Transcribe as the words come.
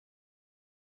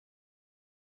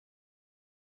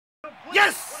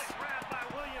Yes!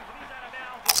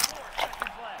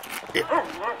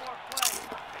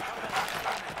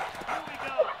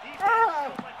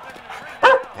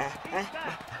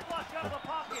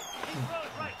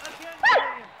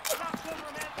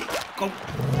 Go.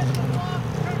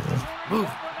 Move.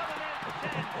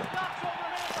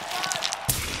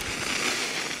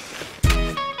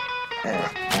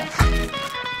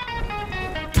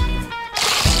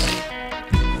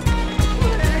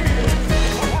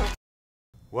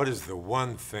 What is the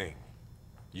one thing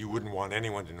you wouldn't want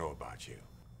anyone to know about you?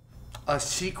 A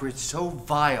secret so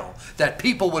vile that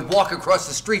people would walk across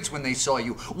the streets when they saw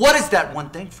you. What is that one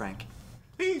thing, Frank?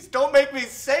 Please, don't make me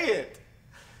say it.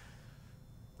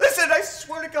 Listen, I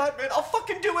swear to God, man, I'll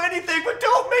fucking do anything, but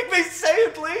don't make me say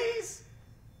it, please.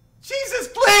 Jesus,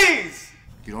 please.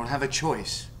 You don't have a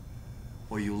choice,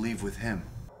 or you leave with him.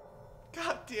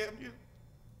 God damn you.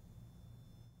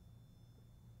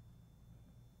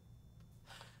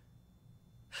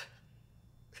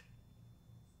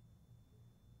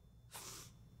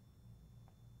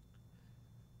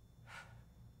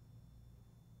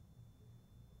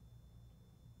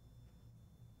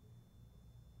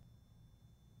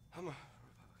 I'm a Republican.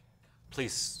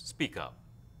 Please speak up.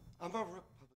 I'm a Republican.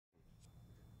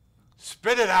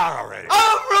 Spit it out already.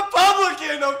 I'm a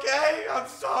Republican, okay? I'm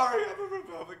sorry, I'm a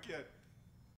Republican.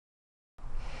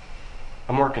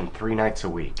 I'm working 3 nights a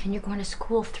week. And you're going to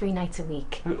school 3 nights a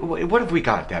week. What have we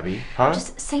got, Debbie? Huh?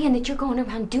 Just saying that you're going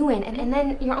around doing, and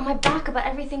then you're on my back about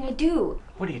everything I do.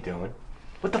 What are you doing?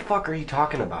 What the fuck are you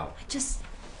talking about?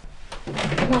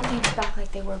 I want things back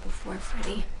like they were before,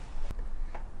 Freddie.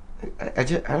 I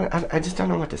just don't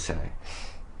know what to say.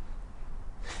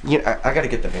 I gotta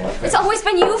get the van. It's always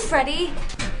been you, Freddie.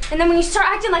 And then when you start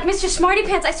acting like Mr. Smarty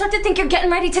Pants, I start to think you're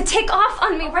getting ready to take off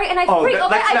on me, right? And I freak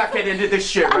over. Let's not get into this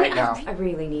shit right now. I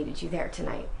really needed you there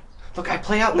tonight. Look, I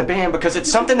play out in the band because it's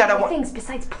something that I want. Things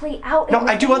besides play out. No,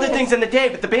 I do other things in the day,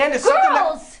 but the band is something that.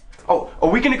 Girls! Oh, are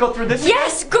we gonna go through this?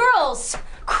 Yes, girls!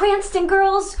 Cranston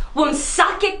girls,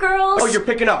 Woonsocket girls. Oh, you're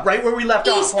picking up right where we left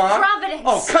East off, huh? Providence.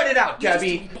 Oh, cut it out, Debbie.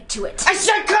 You just didn't admit to it. I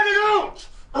said cut it out!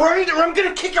 Alright, or I'm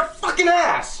gonna kick your fucking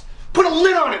ass! Put a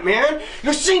lid on it, man!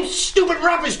 Your same stupid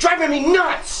rap is driving me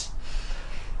nuts!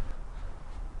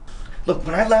 Look,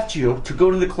 when I left you to go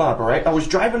to the club, alright, I was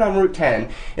driving on Route 10,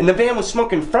 and the van was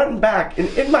smoking front and back, and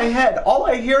in my head, all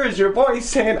I hear is your voice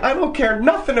saying, I don't care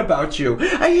nothing about you.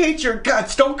 I hate your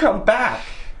guts, don't come back.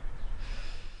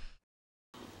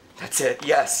 That's it,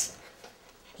 yes.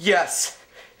 Yes.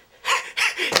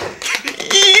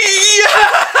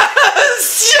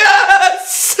 Yes!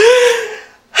 Yes!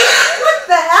 What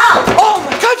the hell? Oh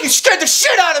my God, you scared the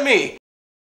shit out of me!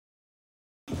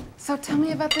 So tell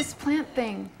me about this plant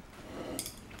thing.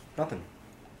 Nothing.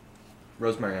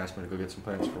 Rosemary asked me to go get some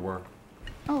plants for work.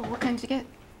 Oh, what kind did you get?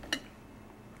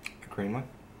 A green one?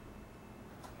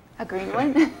 A green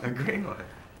one? A green one.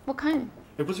 What kind?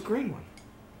 It was a green one.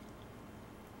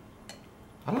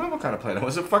 I don't know what kind of plant. It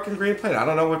was a fucking green plant. I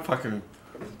don't know what fucking...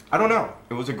 I don't know.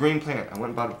 It was a green plant. I went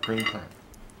and bought a green plant.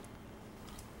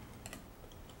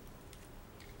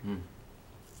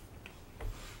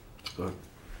 It's good.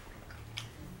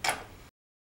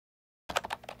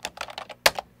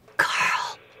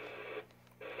 Carl.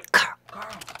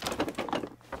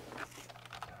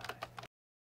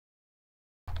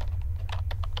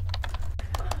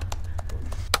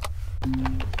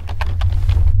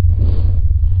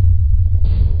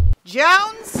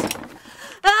 Jones?